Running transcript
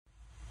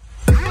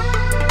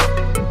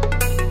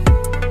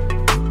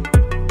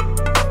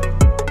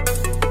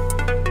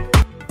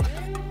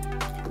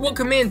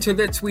Welcome into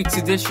this week's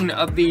edition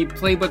of the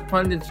Playbook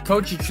Pundits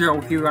Coaching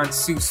Show here on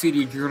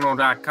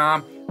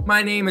SiouxCityJournal.com.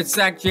 My name is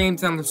Zach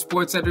James. I'm the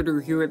sports editor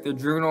here at the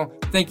Journal.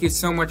 Thank you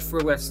so much for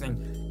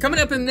listening.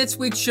 Coming up in this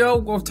week's show,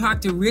 we'll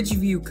talk to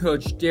Ridgeview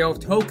coach Dale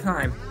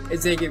Tokheim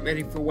as they get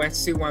ready for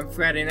West Sioux on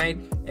Friday night,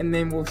 and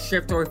then we'll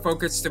shift our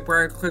focus to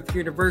Briarcliff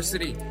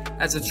University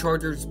as the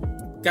Chargers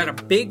got a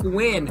big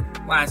win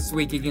last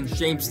week against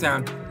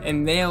Jamestown,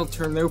 and they'll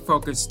turn their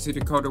focus to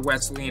Dakota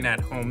Wesleyan at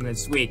home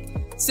this week.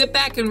 Sit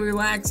back and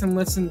relax and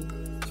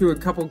listen to a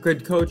couple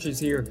good coaches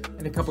here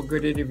and a couple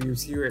good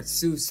interviews here at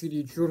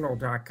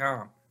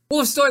SiouxCityJournal.com.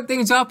 We'll start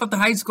things off at the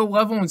high school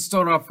level and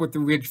start off with the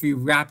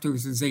Ridgeview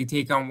Raptors as they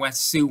take on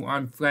West Sioux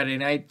on Friday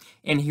night.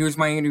 And here's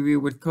my interview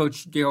with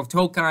Coach Dale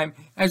Tokheim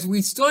as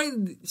we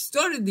started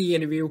the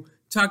interview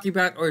talking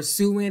about our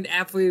Siouxland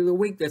Athlete of the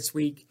Week this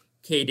week,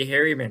 Cade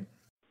Harriman.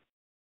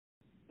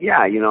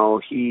 Yeah,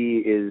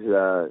 he is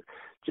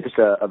just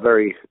a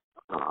very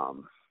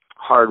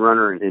hard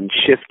runner and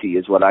shifty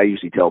is what I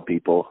usually tell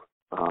people.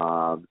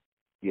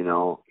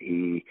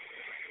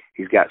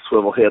 He's got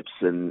swivel hips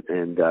and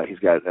he's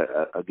got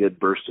a good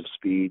burst of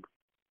speed.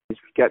 He's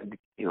got,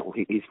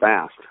 he's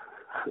fast.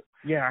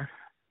 Yeah.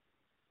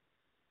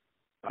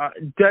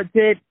 Does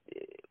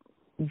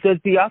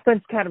the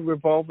offense kind of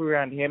revolve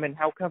around him, and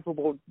how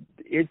comfortable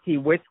is he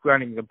with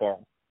running the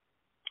ball?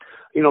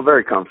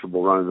 Very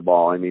comfortable running the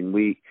ball. I mean,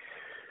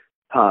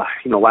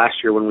 last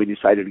year when we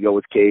decided to go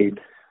with Cade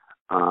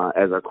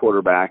as our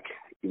quarterback,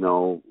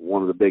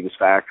 one of the biggest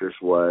factors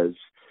was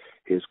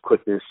his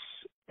quickness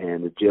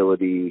and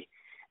agility,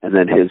 and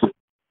then his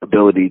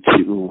ability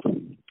to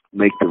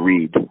make the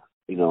read.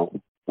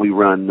 We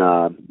run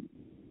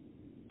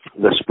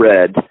the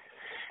spread,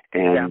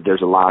 and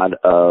there's a lot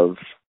of,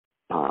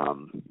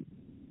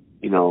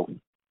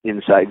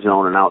 inside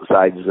zone and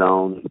outside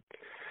zone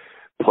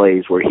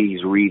plays where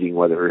he's reading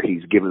whether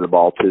he's giving the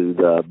ball to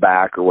the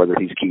back or whether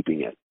he's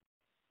keeping it.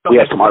 We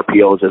have some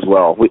RPOs as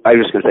well. I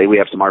was just going to say we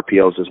have some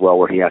RPOs as well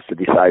where he has to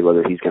decide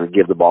whether he's going to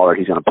give the ball or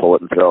he's going to pull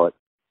it and throw it.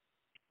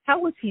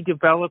 How has he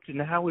developed and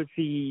how has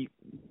he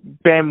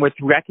been with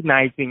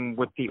recognizing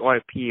with the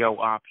RPO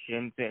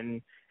options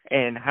and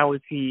how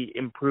has he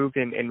improved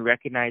in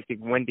recognizing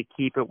when to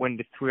keep it, when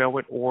to throw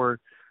it, or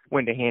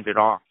when to hand it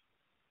off?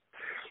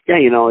 Yeah,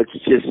 it's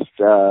just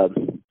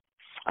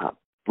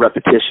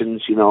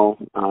repetitions.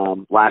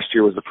 Last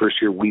year was the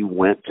first year we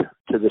went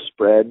to the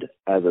spread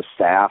as a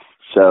staff.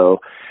 So,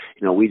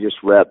 we just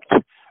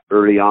repped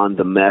early on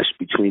the mesh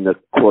between the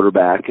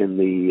quarterback and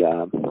the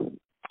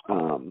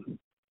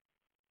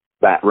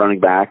running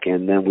back,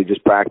 and then we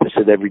just practice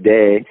it every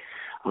day.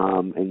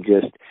 And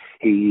just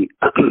he,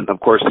 of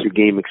course, through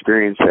game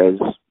experience, has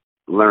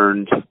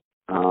learned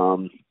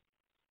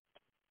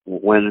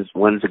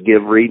when's a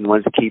give read and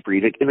when's a keep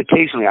read. And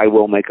occasionally I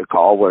will make a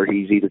call where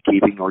he's either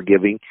keeping or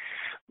giving,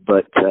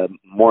 but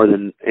more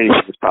than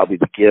anything, it's probably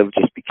the give,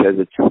 just because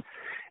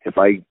if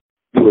I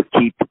do a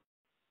keep,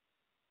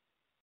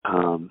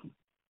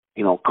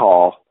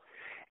 call,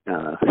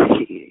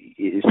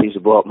 it seems to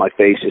blow up my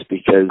face just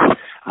because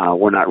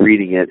we're not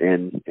reading it,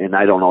 and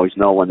I don't always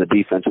know when the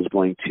defense is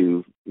going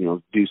to,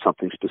 do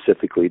something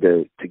specifically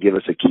to give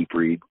us a keep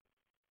read.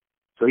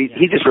 So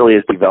he just really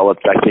has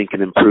developed, I think,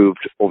 and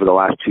improved over the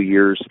last 2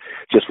 years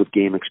just with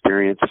game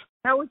experience.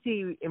 How has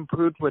he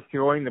improved with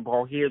throwing the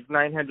ball? He has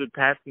 900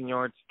 passing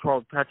yards,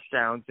 12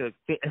 touchdowns.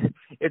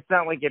 It's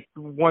not like it's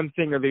one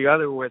thing or the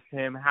other with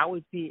him. How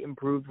has he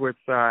improved with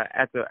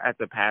as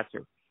a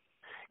passer?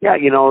 Yeah,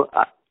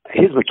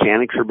 his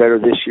mechanics are better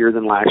this year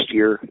than last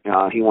year.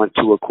 He went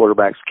to a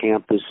quarterback's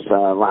camp this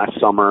last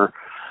summer,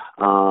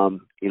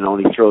 and he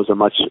throws a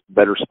much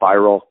better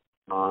spiral.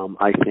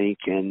 I think,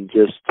 and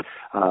just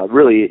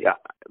really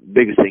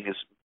biggest thing is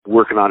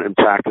working on it in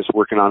practice,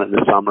 working on it in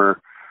the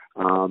summer,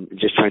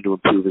 just trying to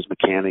improve his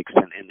mechanics,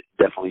 and it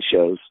definitely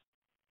shows.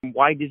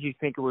 Why did you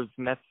think it was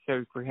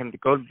necessary for him to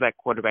go to that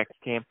quarterback's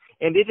camp,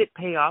 and did it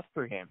pay off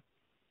for him?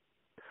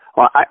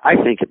 Well, I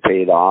think it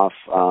paid off.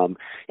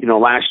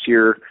 Last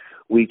year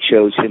we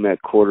chose him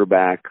at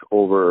quarterback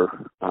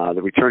over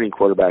the returning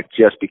quarterback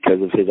just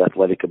because of his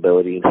athletic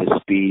ability and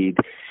his speed,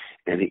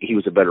 and he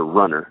was a better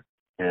runner.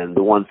 And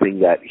the one thing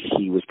that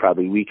he was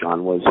probably weak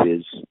on was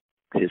his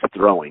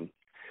throwing.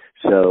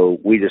 So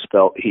we just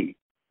felt if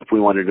we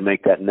wanted to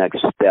make that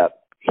next step,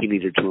 he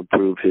needed to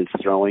improve his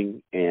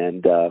throwing.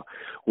 And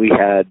we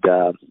had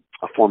a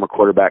former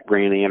quarterback,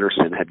 Grant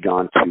Anderson, had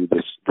gone to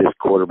this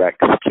quarterback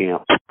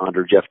camp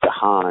under Jeff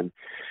DeHaan.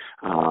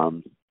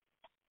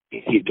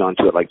 He'd gone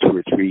to it like 2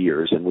 or 3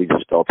 years, and we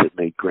just felt it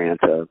made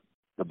Grant a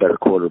better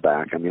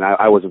quarterback. I mean,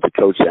 I wasn't the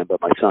coach then,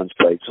 but my sons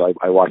played, so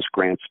I watched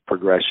Grant's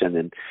progression,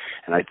 and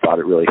I thought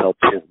it really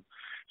helped him.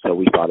 So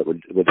we thought it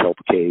would help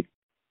Cade.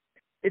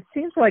 It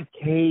seems like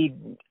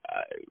Cade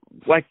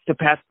likes to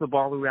pass the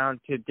ball around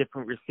to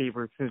different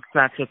receivers. It's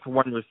not just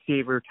one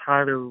receiver.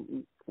 Tyler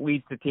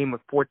leads the team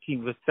with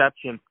 14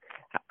 receptions.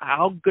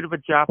 How good of a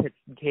job has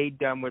Cade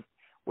done with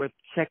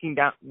checking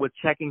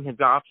his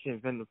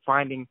options and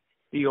finding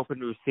the open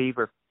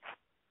receiver?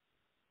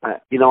 I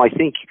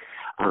think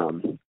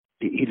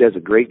he does a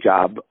great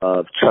job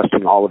of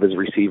trusting all of his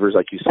receivers.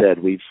 Like you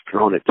said, we've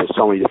thrown it to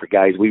so many different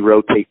guys. We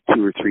rotate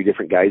 2 or 3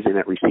 different guys in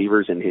at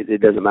receivers, and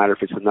it doesn't matter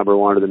if it's the number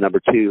 1 or the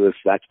number 2. If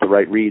that's the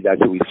right read,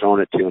 that's who we've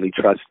thrown it to, and he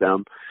trusts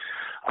them.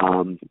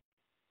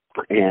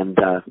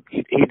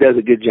 He does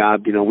a good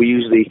job. You know, we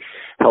usually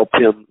help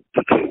him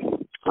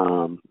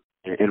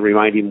and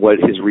remind him what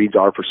his reads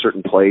are for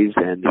certain plays,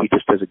 and he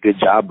just does a good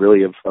job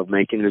really of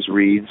making his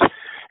reads,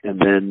 and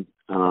then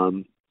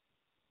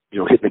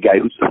hitting the guy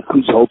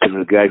who's open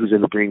and the guy who's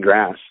in the green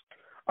grass.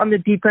 On the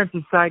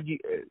defensive side,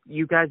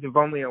 you guys have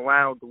only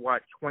allowed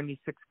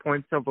 26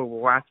 points over the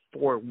last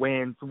 4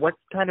 wins. What's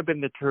kind of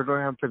been the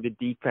turnaround for the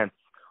defense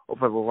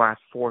over the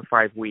last 4 or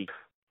 5 weeks?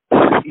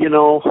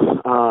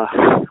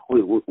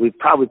 We've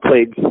probably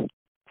played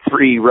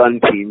 3 run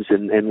teams,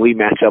 and we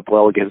match up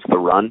well against the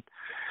run.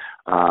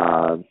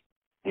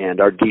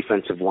 And our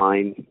defensive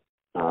line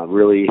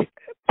really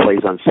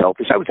plays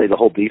unselfish. I would say the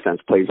whole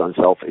defense plays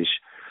unselfish.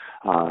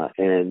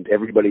 And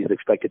everybody's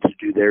expected to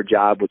do their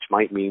job, which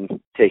might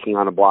mean taking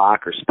on a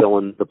block or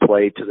spilling the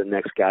play to the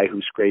next guy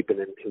who's scraping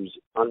and who's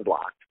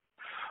unblocked.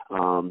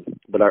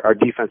 But our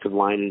defensive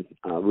line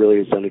really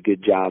has done a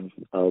good job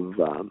of,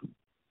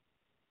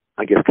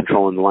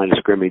 controlling the line of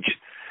scrimmage.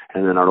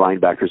 And then our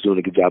linebackers doing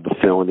a good job of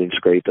filling and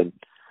scraping.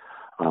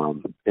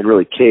 And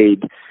really,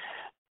 Cade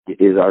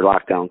is our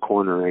lockdown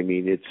corner. I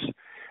mean, it's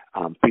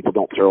people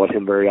don't throw at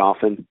him very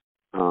often.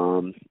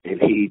 And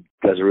he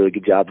does a really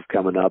good job of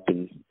coming up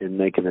and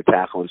making the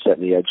tackle and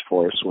setting the edge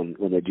for us when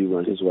they do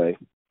run his way.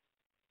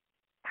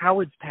 How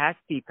has pass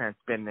defense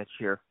been this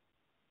year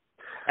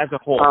as a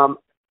whole?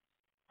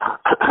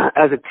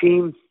 As a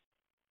team,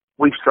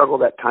 we've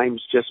struggled at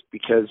times just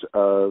because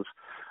of,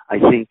 I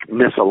think,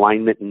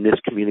 misalignment and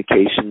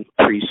miscommunication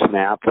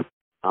pre-snap,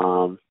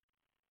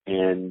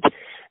 and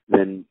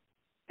then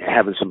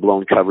having some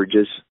blown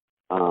coverages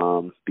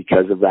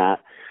because of that.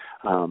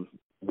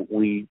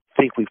 We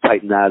think we've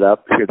tightened that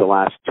up here the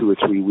last 2 or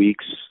 3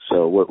 weeks,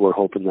 so we're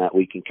hoping that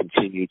we can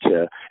continue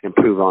to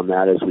improve on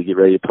that as we get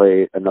ready to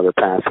play another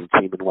passing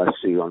team in West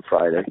Sioux on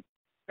Friday.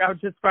 I was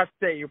just about to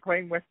say, you're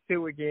playing West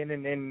Sioux again,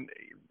 and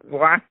the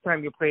last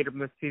time you played them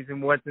this season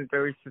wasn't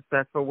very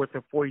successful with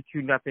a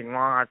 42-0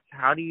 loss.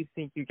 How do you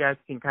think you guys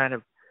can kind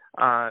of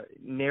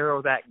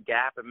narrow that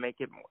gap and make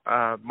it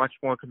a much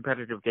more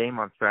competitive game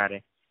on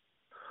Friday?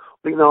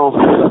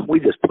 We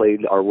just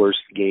played our worst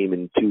game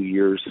in 2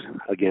 years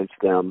against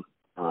them,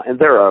 and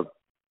they're a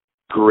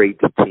great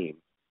team,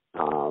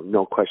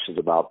 no questions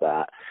about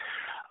that.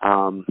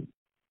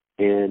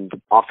 And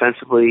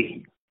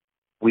offensively,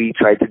 we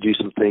tried to do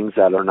some things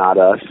that are not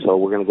us, so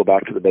we're going to go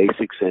back to the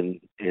basics, and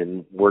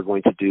we're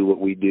going to do what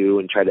we do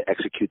and try to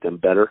execute them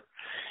better.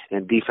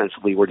 And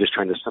defensively, we're just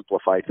trying to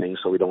simplify things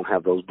so we don't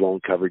have those blown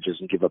coverages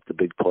and give up the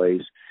big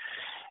plays.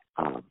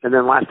 And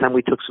then last time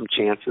we took some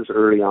chances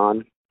early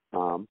on,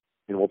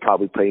 and we'll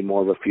probably play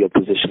more of a field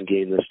position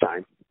game this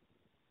time.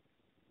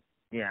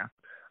 Yeah.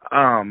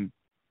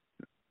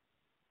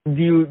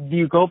 Do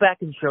you go back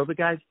and show the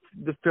guys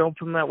the film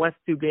from that West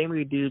Sioux game,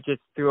 or do you just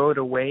throw it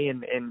away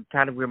and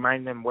kind of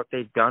remind them what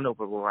they've done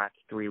over the last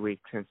 3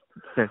 weeks since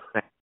then?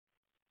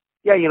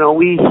 Yeah,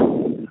 we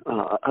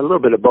a little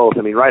bit of both.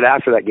 I mean, right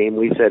after that game,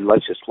 we said,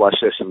 let's just flush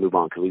this and move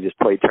on because we just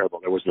played terrible.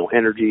 There was no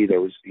energy.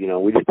 There was,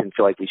 we just didn't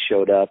feel like we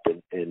showed up,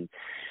 and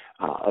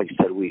like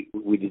I said,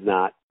 we did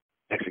not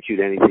execute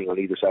anything on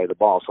either side of the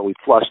ball. So we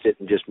flushed it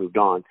and just moved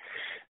on.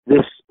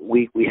 This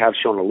week we have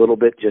shown a little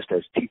bit just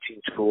as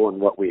teaching tool and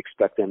what we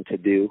expect them to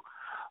do,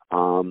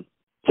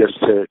 just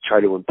to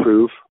try to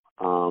improve.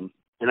 And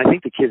I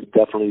think the kids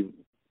definitely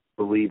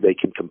believe they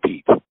can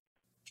compete.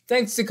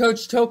 Thanks to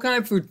Coach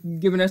Tokheim for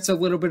giving us a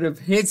little bit of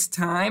his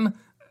time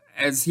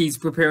as he's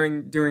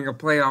preparing during a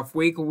playoff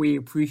week. We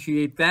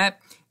appreciate that.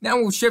 Now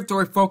we'll shift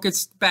our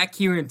focus back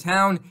here in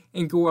town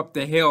and go up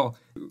the hill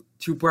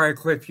to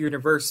Briarcliff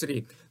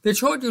University. The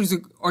Chargers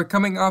are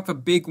coming off a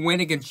big win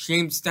against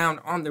Jamestown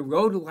on the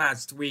road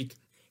last week,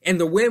 and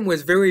the win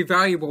was very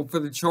valuable for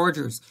the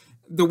Chargers.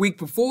 The week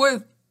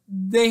before,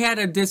 they had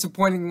a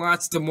disappointing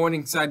loss to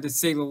Morningside, to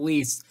say the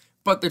least,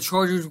 but the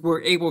Chargers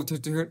were able to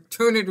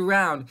turn it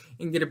around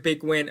and get a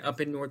big win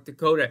up in North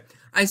Dakota.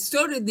 I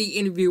started the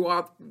interview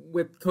off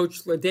with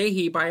Coach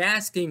Ledehy by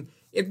asking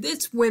if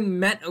this win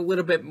meant a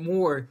little bit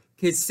more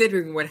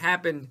considering what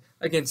happened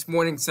against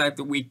Morningside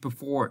the week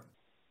before.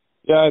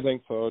 Yeah, I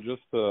think so.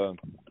 Just to,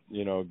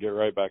 get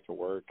right back to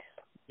work,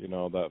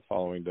 that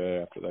following day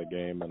after that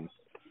game and,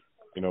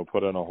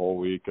 put in a whole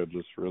week of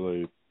just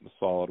really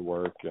solid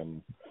work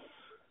and,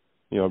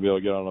 be able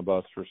to get on a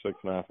bus for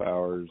 6.5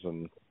 hours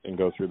and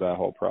go through that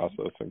whole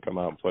process and come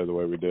out and play the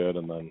way we did.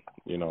 And then,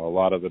 a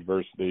lot of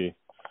adversity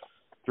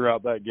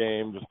throughout that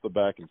game, just the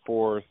back and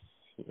forth.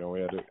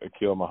 We had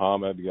Akil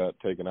Muhammad got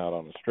taken out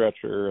on a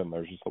stretcher, and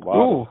there's just a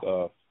lot of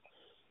stuff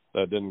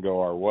that didn't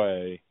go our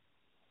way.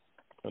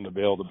 And to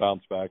be able to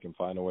bounce back and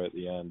find a way at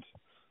the end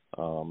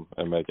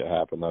and make it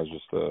happen, that was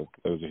just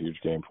it was a huge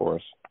game for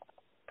us.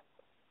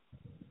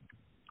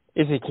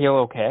 Is Akil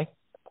okay?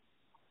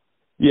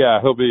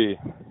 Yeah,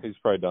 he's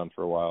probably done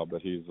for a while,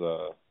 but he's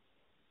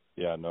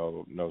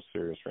no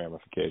serious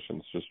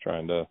ramifications. Just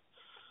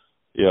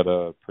he had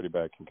a pretty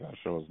bad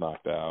concussion, was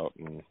knocked out,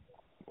 and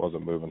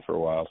wasn't moving for a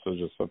while. So it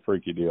was just a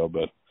freaky deal,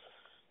 but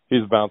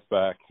he's bounced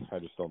back. I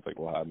just don't think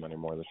we'll have him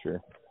anymore this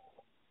year.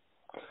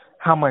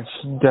 How much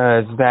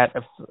does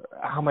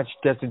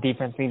the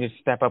defense need to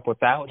step up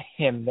without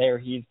him there?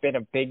 He's been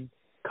a big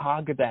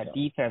cog of that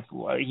defense.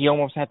 He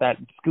almost had that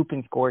scoop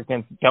and score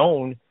against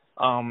Doane.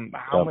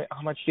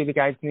 How much do the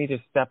guys need to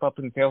step up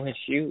and fill his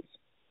shoes?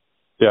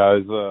 Yeah,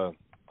 he's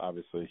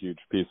obviously a huge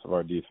piece of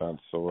our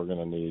defense, so we're going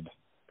to need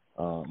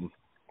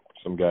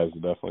some guys to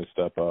definitely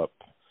step up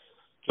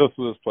just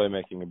with his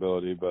playmaking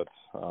ability. But,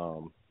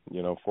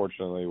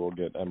 fortunately we'll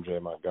get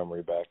MJ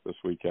Montgomery back this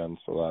weekend,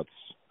 so that's,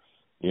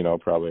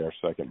 probably our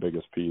second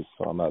biggest piece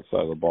on that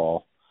side of the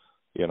ball,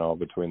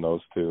 between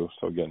those two.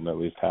 So getting at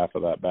least half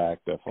of that back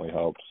definitely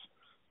helps.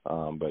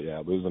 But,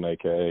 yeah, losing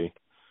AKA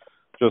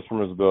just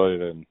from his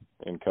ability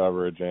in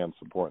coverage and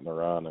supporting the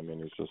run, I mean,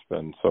 he's just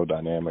been so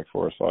dynamic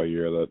for us all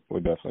year that we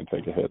definitely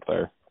take a hit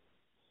there.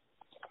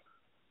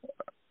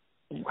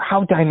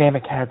 How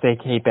dynamic has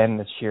AK been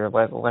this year?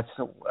 Let's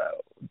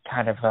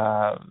kind of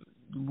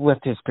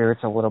lift his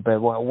spirits a little bit.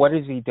 What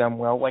has he done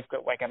well? Like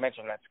I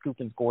mentioned, that scoop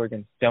and score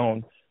against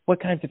Doane. What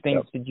kinds of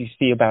things did you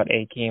see about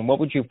AK, and what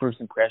was your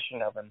first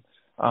impression of him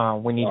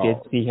when you did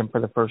see him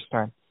for the first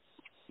time?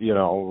 You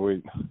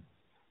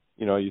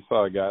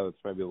saw a guy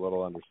that's maybe a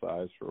little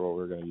undersized for what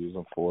we're going to use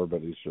him for,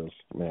 but he's just,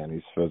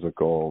 he's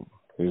physical.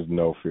 He's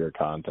no fear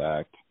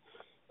contact.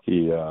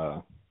 He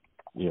does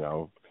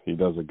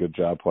a good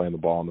job playing the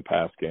ball in the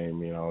pass game.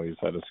 He's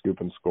had a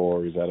scoop and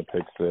score. He's had a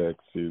pick six.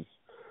 He's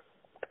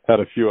had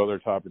a few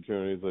other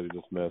opportunities that he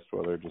just missed,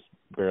 whether just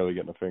barely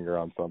getting a finger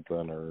on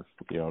something or,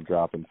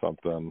 dropping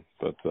something.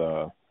 But,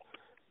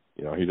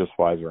 he just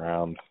flies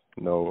around.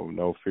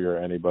 No fear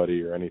of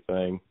anybody or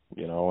anything,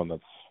 and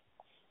that's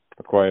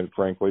quite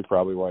frankly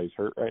probably why he's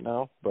hurt right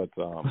now. But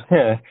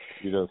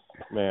he just,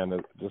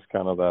 it's just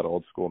kind of that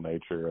old school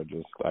nature.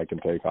 I can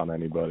take on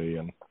anybody,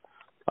 and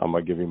I'm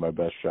going to give you my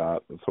best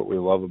shot. That's what we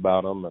love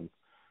about him, and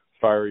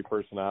fiery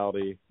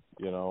personality,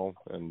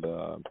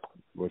 and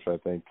which I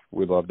think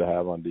we'd love to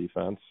have on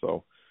defense.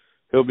 So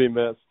he'll be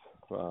missed.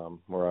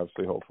 We're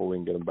obviously hopeful we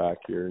can get him back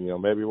here.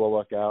 Maybe we'll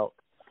luck out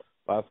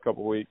last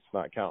couple of weeks,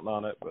 not counting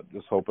on it, but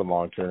just hoping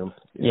long term,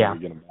 we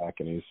get him back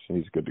and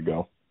he's good to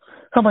go.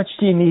 How much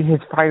do you need his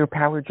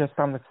firepower just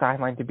on the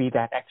sideline to be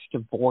that extra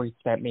voice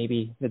that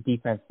maybe the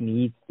defense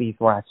needs these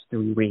last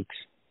 3 weeks?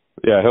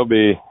 Yeah,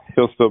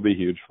 he'll still be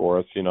huge for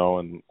us, and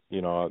I'll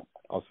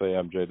say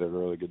MJ did a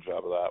really good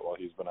job of that while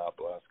he's been out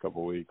the last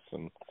couple of weeks,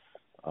 and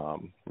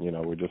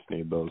we just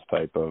need those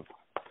type of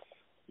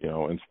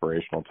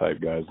inspirational type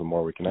guys. The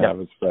more we can have,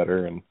 it's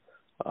better, and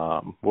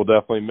we'll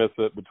definitely miss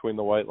it between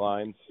the white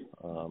lines.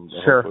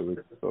 Sure. Hopefully we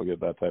can still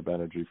get that type of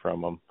energy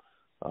from him.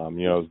 It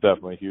was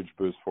definitely a huge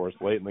boost for us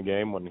late in the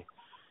game when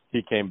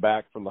he came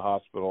back from the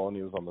hospital and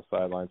he was on the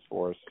sidelines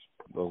for us.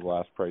 Those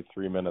last probably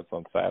 3 minutes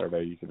on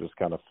Saturday, you could just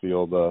kind of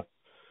feel the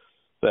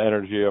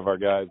energy of our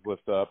guys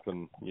lift up,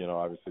 and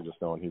obviously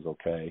just knowing he's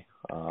okay.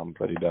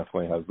 But he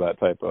definitely has that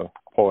type of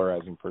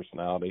polarizing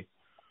personality.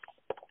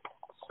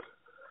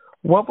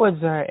 What was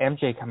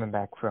MJ coming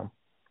back from?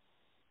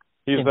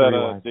 He's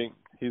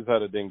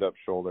had a dinged up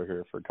shoulder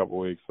here for a couple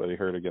of weeks that he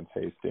hurt against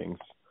Hastings,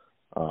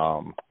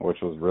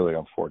 which was really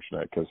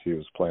unfortunate because he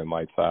was playing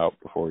lights out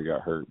before he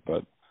got hurt.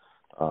 But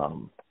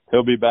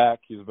he'll be back.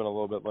 He's been a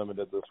little bit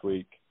limited this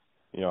week.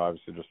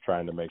 Obviously just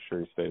trying to make sure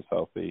he stays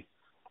healthy.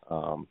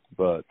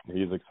 But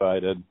he's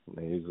excited.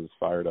 He's as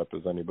fired up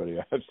as anybody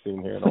I've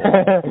seen here in a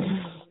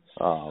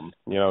while.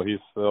 He's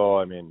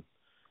still,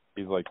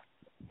 he's like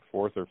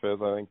fourth or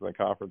fifth, I think, in the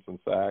conference in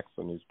sacks,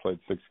 and he's played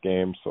 6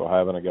 games. So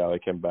having a guy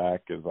like him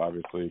back is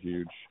obviously a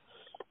huge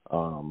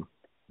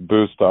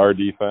boost to our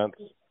defense.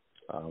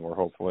 We're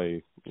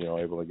hopefully,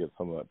 able to get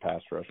some of that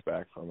pass rush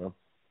back from him.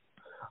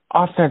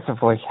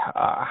 Offensively,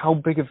 how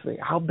big of a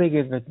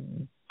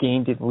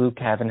game did Luke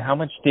have, and how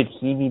much did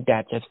he need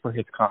that just for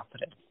his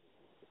confidence?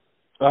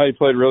 He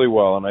played really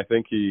well, and I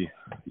think he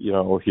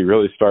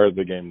really started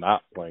the game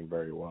not playing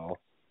very well.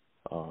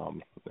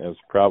 It was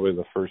probably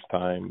the first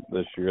time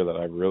this year that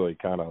I really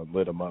kind of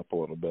lit him up a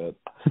little bit,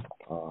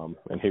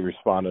 and he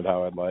responded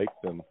how I'd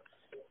liked, and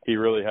he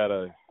really had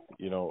a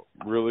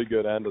really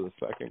good end of the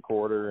second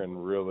quarter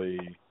and really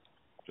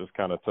just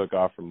kind of took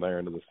off from there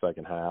into the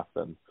second half.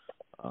 And,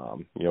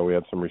 we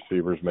had some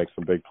receivers make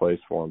some big plays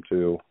for him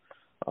too.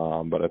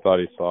 But I thought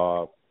he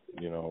saw,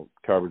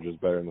 coverages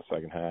better in the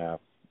second half.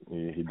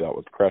 He dealt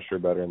with pressure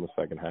better in the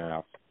second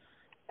half.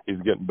 He's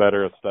getting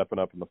better at stepping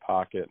up in the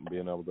pocket and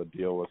being able to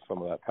deal with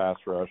some of that pass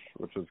rush,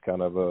 which is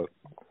kind of a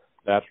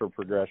natural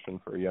progression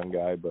for a young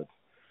guy, but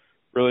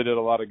really did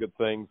a lot of good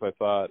things. I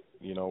thought,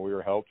 we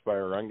were helped by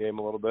our run game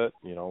a little bit.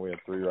 We had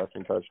 3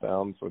 rushing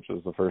touchdowns, which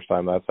is the first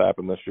time that's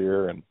happened this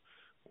year, and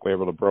we were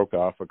able to broke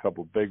off a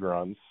couple big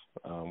runs,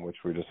 which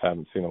we just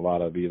haven't seen a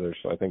lot of either.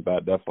 So I think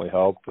that definitely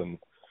helped, and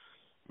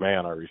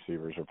man, our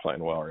receivers are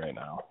playing well right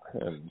now.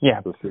 And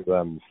to see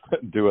them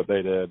do what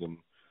they did and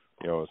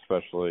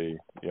especially,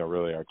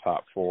 really our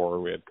top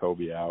four. We had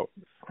Kobe out,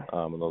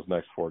 and those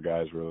next four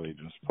guys really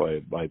just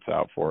played lights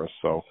out for us.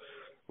 So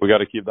we got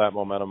to keep that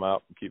momentum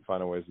up and keep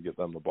finding ways to get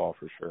them the ball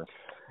for sure.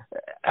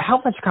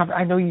 How much confidence?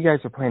 I know you guys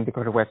are playing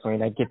Dakota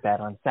Wesleyan. I get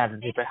that on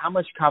Saturday, but how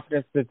much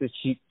confidence does this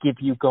give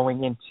you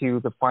going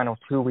into the final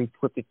 2 weeks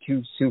with the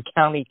two Sioux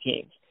County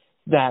teams?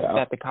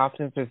 That the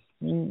confidence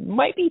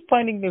might be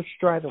finding their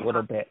stride a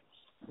little bit.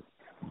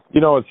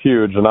 It's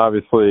huge, and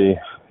obviously,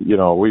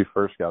 we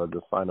first got to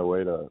just find a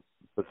way to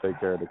take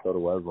care of Dakota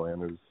Wesleyan,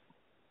 who's,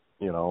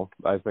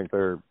 I think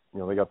they're,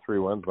 they got 3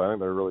 wins, but I think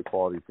they're a really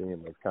quality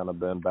team. They've kind of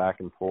been back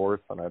and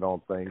forth, and I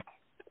don't think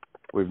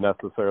we've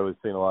necessarily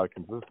seen a lot of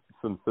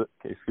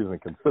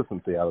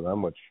consistency out of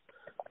them, which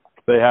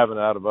they haven't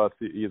out of us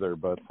either.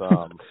 But,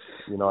 I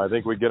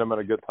think we get them at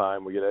a good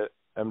time. We get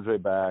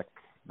MJ back.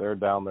 They're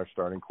down their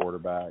starting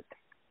quarterback.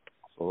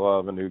 So we'll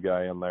have a new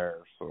guy in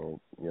there.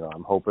 So,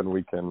 I'm hoping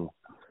we can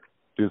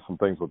do some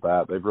things with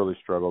that. They've really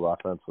struggled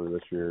offensively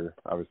this year.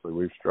 Obviously,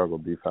 we've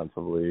struggled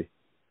defensively,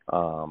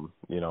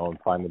 and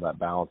finding that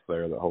balance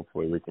there that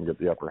hopefully we can get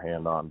the upper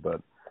hand on.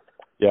 But,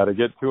 yeah, to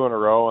get 2 in a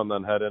row and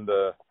then head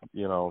into,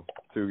 2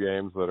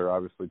 games that are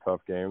obviously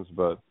tough games,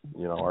 but,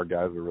 our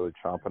guys are really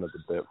chomping at the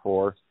bit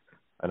for.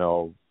 I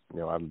know, I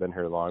haven't been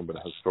here long,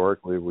 but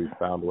historically we've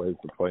found ways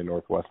to play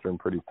Northwestern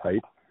pretty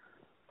tight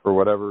for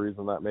whatever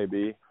reason that may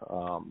be,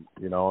 and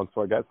so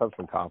our guys have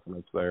some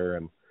confidence there.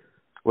 And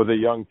with a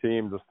young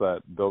team, just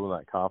that building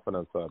that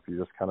confidence up, you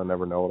just kind of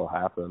never know what'll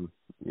happen,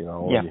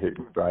 when you hit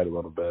your stride a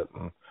little bit.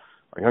 And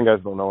our young guys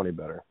don't know any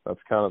better.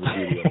 That's kind of the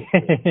beauty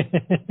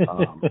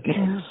of it.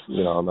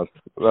 And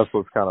that's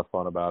what's kind of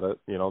fun about it.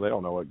 They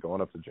don't know what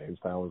going up to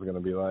Jamestown was going to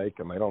be like,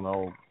 and they don't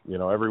know,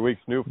 every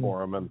week's new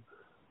for them, and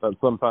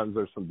sometimes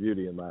there's some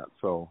beauty in that.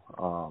 So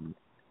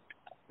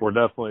we're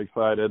definitely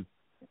excited.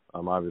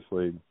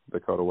 Obviously,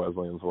 Dakota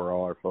Wesleyan's where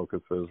all our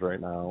focus is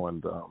right now,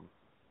 and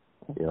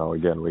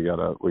again, we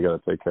gotta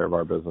take care of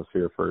our business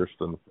here first,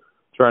 and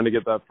trying to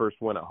get that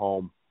first win at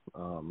home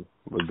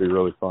would be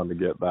really fun to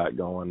get that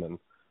going and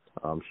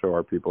show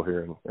our people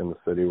here in the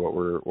city what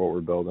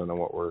we're building and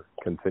what we're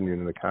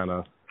continuing to kind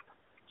of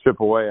chip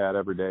away at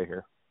every day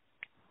here.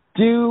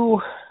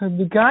 Do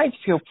the guys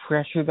feel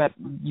pressure that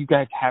you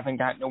guys haven't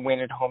gotten a win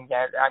at home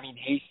yet? I mean,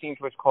 Hastings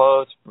was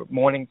close,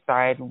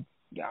 Morningside,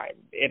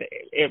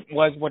 it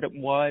was what it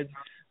was.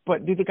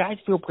 But do the guys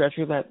feel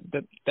pressure that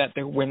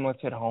they're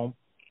winless at home?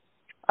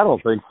 I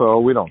don't think so.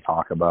 We don't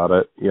talk about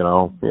it.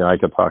 I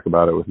could talk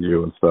about it with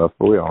you and stuff,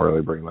 but we don't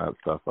really bring that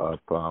stuff up.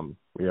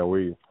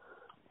 We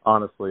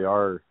honestly,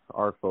 our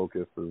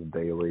focus is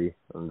daily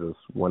and just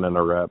winning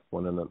a rep,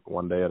 winning it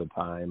one day at a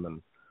time,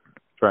 and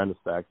trying to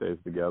stack days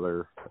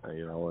together,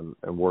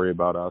 and worry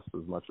about us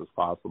as much as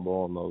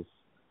possible. And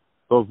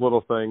those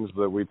little things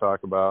that we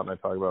talk about, and I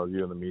talk about with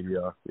you in the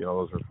media,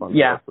 those are fun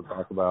stuff to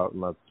talk about,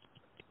 and that's,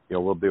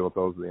 we'll deal with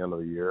those at the end of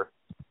the year.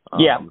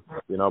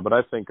 But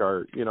I think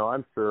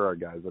I'm sure our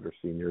guys that are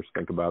seniors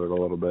think about it a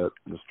little bit,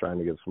 just trying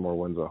to get some more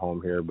wins at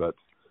home here. But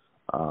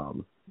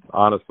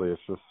honestly,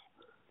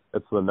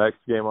 it's the next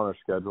game on our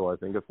schedule. I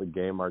think it's a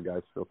game our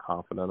guys feel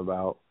confident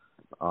about,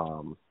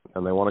 and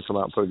they want to come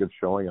out and put a good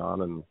showing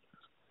on. And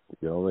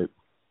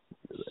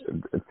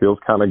it feels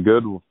kind of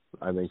good,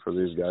 I think, for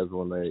these guys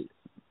when they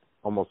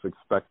almost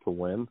expect to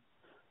win,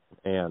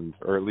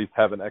 or at least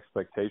have an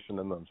expectation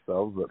in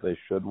themselves that they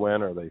should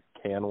win or they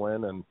can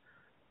win, and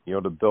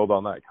to build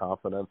on that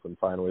confidence and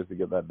find ways to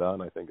get that done,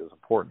 I think is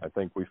important. I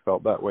think we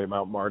felt that way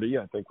Mount Marty.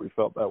 I think we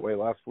felt that way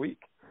last week.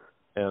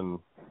 And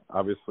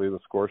obviously the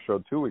score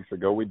showed 2 weeks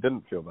ago we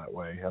didn't feel that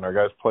way, and our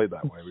guys played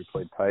that way. We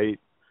played tight.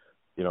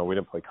 We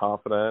didn't play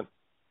confident,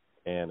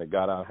 and it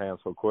got out of hand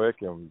so quick,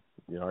 and,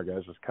 our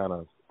guys just kind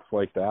of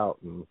flaked out.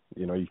 And,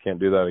 you can't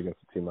do that against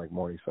a team like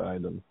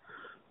Morningside. And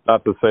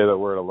not to say that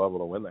we're at a level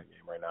to win that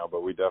game right now,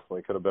 but we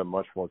definitely could have been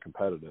much more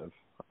competitive.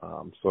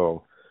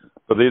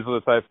 But these are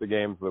the types of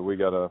games that we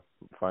got to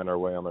find our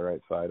way on the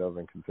right side of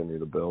and continue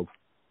to build.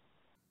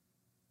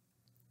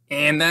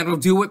 And that'll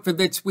do it for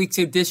this week's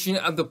edition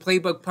of the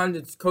Playbook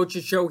Pundits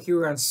Coaches Show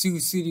here on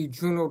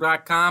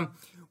SiouxCityJournal.com.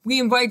 We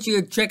invite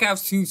you to check out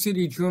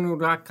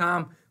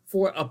SiouxCityJournal.com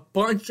for a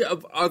bunch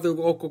of other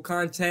local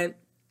content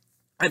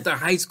at the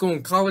high school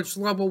and college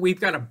level. We've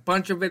got a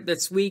bunch of it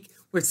this week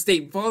with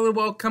state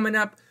volleyball coming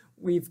up.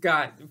 We've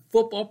got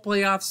football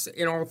playoffs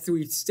in all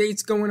 3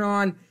 states going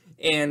on,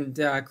 and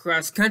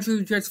cross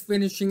country just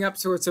finishing up,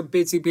 so it's a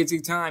busy,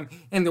 busy time.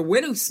 And the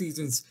winter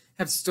seasons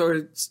have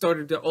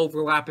started to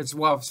overlap as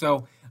well.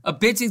 So a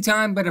busy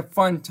time, but a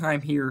fun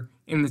time here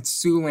in the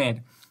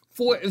Siouxland.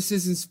 For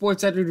Assistant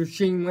Sports Editor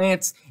Shane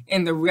Lance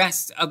and the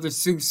rest of the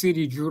Sioux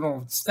City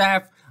Journal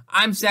staff,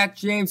 I'm Zach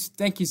James.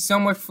 Thank you so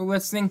much for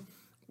listening.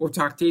 We'll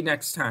talk to you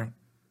next time.